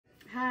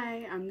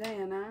Hi, I'm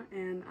Diana,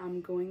 and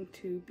I'm going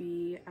to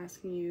be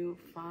asking you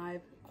 5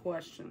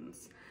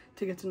 questions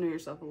to get to know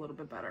yourself a little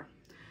bit better.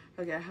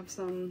 Okay, I have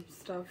some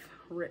stuff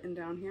written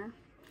down here.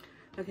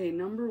 Okay,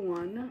 number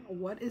 1,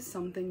 what is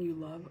something you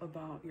love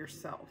about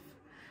yourself?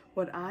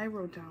 What I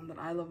wrote down that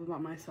I love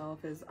about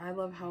myself is I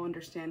love how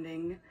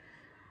understanding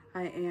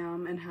I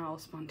am and how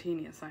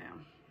spontaneous I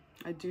am.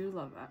 I do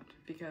love that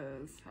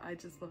because I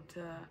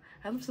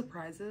love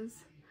surprises.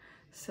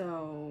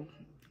 So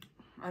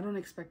I don't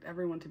expect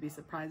everyone to be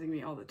surprising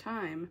me all the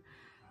time,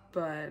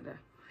 but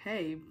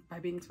hey, by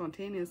being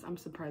spontaneous, I'm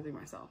surprising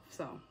myself.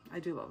 So I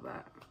do love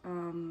that.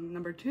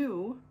 Number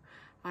 2,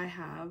 I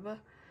have,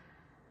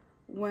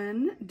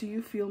 when do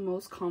you feel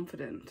most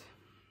confident?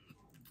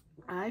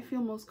 I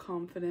feel most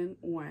confident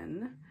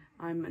when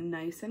I'm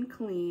nice and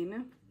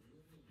clean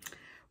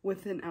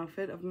with an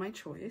outfit of my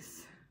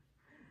choice.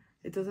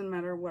 It doesn't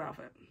matter what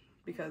outfit,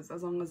 because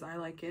as long as I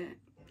like it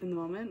in the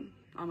moment,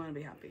 I'm gonna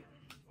be happy.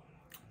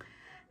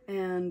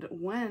 And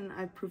when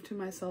I prove to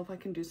myself I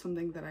can do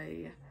something that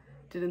I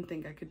didn't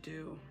think I could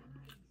do,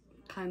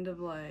 kind of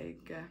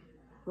like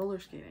roller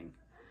skating.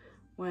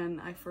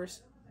 When I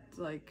first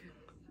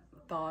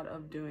thought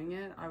of doing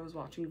it, I was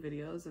watching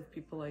videos of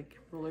people like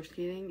roller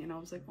skating and I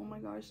was like, oh my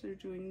gosh, they're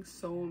doing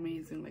so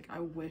amazing. Like, I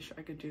wish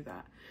I could do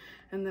that.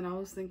 And then I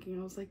was thinking,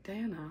 I was like,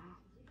 Diana,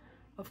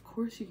 of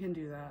course you can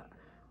do that.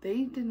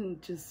 They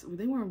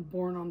weren't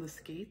born on the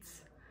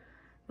skates.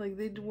 Like,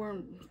 they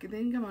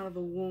didn't come out of the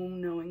womb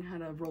knowing how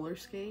to roller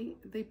skate.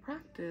 They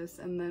practiced,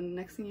 and then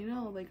next thing you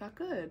know, they got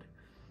good.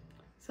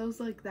 So I was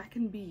like, that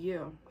can be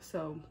you.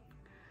 So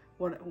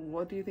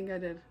what do you think I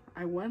did?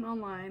 I went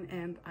online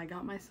and I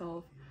got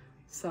myself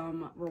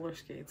some roller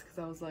skates because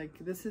I was like,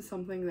 this is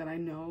something that I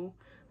know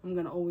I'm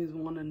gonna always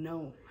want to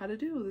know how to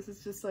do. This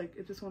is just like,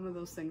 it's just one of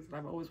those things that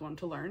I've always wanted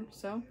to learn.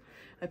 So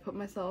I put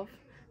myself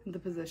in the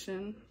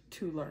position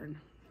to learn,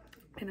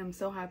 and I'm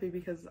so happy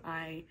because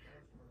I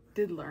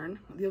did learn.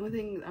 The only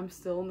thing I'm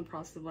still in the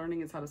process of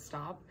learning is how to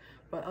stop,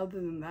 but other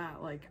than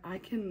that, like, I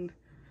can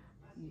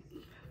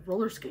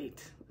roller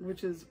skate,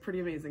 which is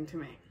pretty amazing to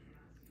me.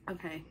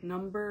 Okay,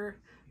 number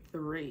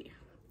 3,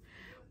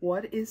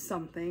 what is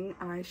something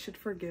I should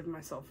forgive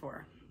myself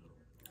for?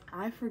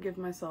 I forgive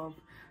myself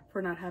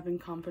for not having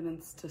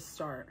confidence to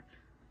start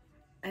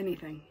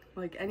anything.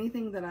 Like,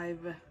 anything that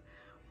I've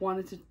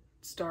wanted to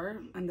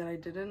start and that I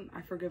didn't,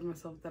 I forgive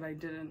myself that I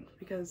didn't,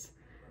 because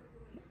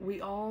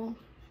we all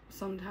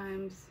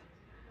sometimes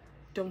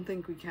don't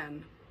think we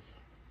can.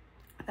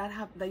 That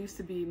used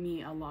to be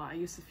me a lot. I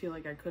used to feel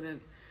like I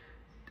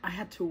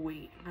had to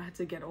wait. I had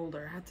to get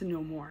older. I had to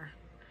know more.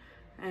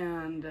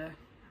 And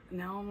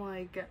now I'm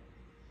like,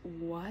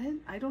 what?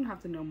 I don't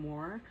have to know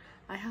more.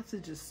 I have to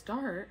just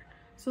start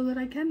so that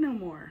I can know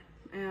more.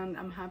 And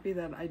I'm happy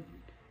that I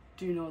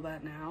do know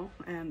that now,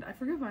 and I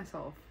forgive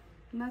myself.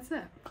 And that's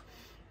it.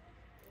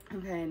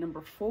 Okay,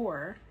 number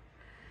 4.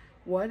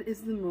 What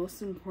is the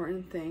most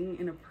important thing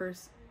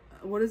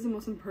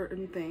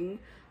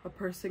a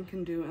person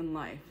can do in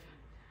life?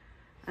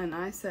 And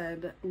I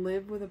said,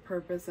 live with a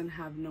purpose and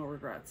have no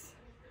regrets.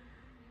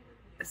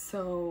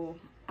 So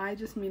I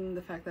just mean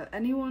the fact that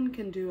anyone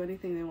can do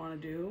anything they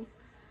want to do.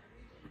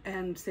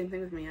 And same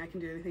thing with me, I can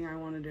do anything I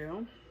want to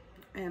do.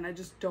 And I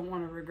just don't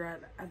want to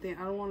regret. I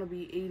don't want to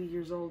be 80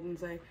 years old and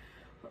say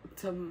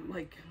to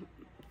like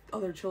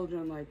other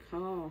children, like,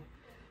 oh,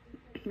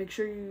 make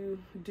sure you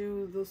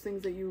do those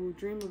things that you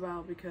dream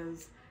about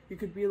because you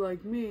could be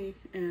like me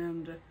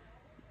and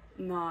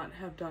not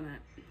have done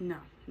it. No,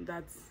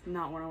 that's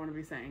not what I want to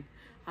be saying.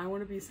 I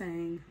want to be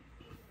saying,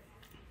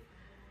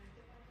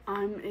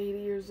 I'm 80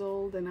 years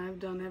old and I've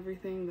done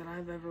everything that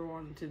I've ever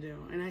wanted to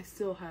do, and I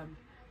still have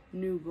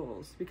new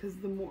goals, because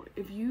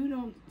if you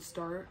don't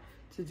start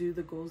to do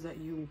the goals that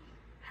you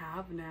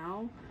have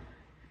now,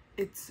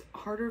 it's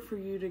harder for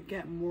you to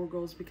get more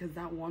goals because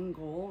that one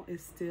goal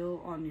is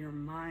still on your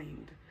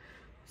mind.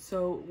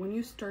 So when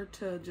you start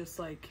to just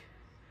like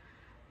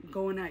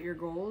going at your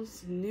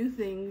goals, new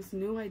things,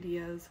 new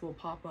ideas will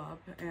pop up,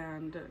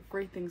 and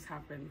great things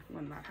happen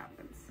when that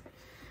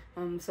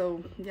happens.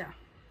 So yeah,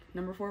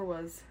 number 4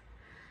 was,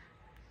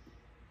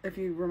 if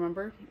you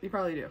remember, you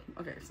probably do.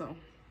 Okay, so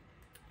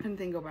and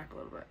then go back a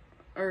little bit,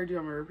 or do you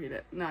want me to repeat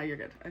it? No, you're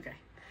good. Okay,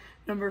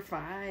 number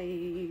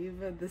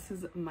 5, this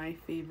is my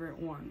favorite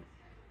one.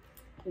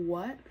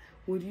 What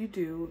would you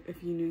do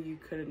if you knew you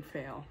couldn't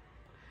fail?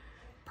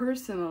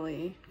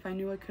 Personally, if I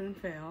knew I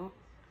couldn't fail,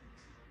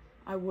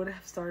 I would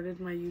have started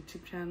my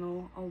YouTube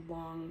channel a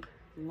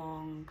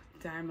long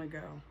time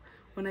ago.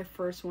 When I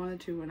first wanted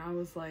to, when I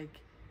was like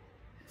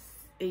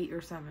 8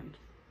 or 7,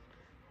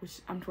 which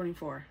I'm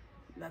 24.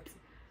 That's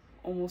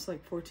almost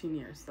like 14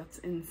 years. That's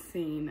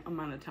insane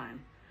amount of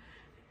time.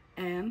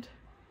 And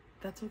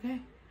that's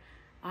okay.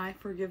 I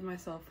forgive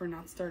myself for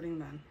not starting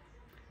then.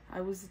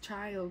 I was a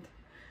child,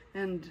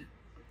 and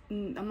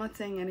I'm not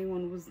saying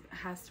anyone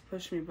has to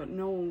push me, but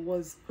no one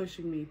was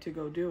pushing me to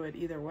go do it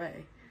either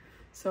way.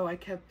 So I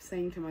kept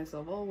saying to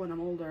myself, oh, when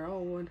I'm older,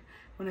 oh,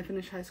 when I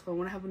finish high school, I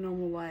want to have a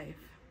normal life.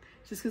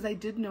 just because I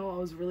did know I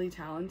was really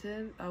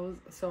talented.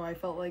 So I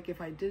felt like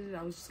if I did it,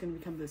 I was just gonna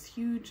become this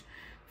huge,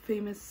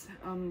 famous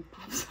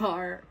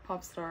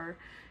pop star,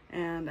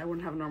 and I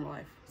wouldn't have a normal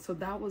life. So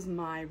that was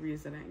my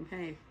reasoning.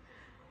 Hey,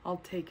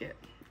 I'll take it.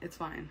 It's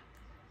fine.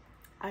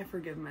 I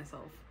forgive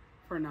myself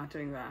for not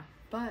doing that.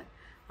 But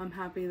I'm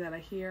happy that I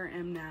here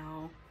am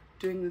now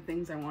doing the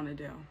things I want to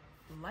do.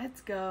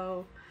 Let's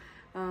go.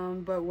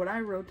 But what I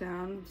wrote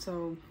down,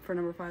 so for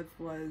number 5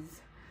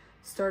 was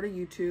start a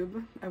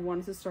YouTube. I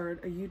wanted to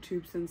start a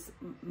YouTube since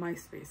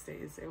MySpace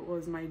days. It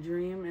was my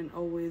dream, and I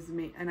always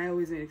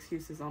made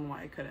excuses on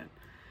why I couldn't.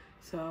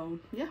 So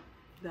yeah,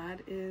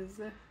 that is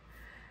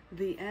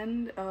the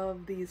end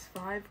of these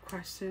 5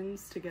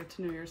 questions to get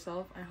to know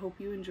yourself. I hope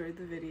you enjoyed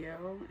the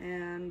video,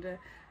 and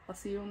I'll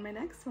see you on my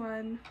next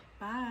one.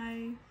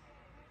 Bye.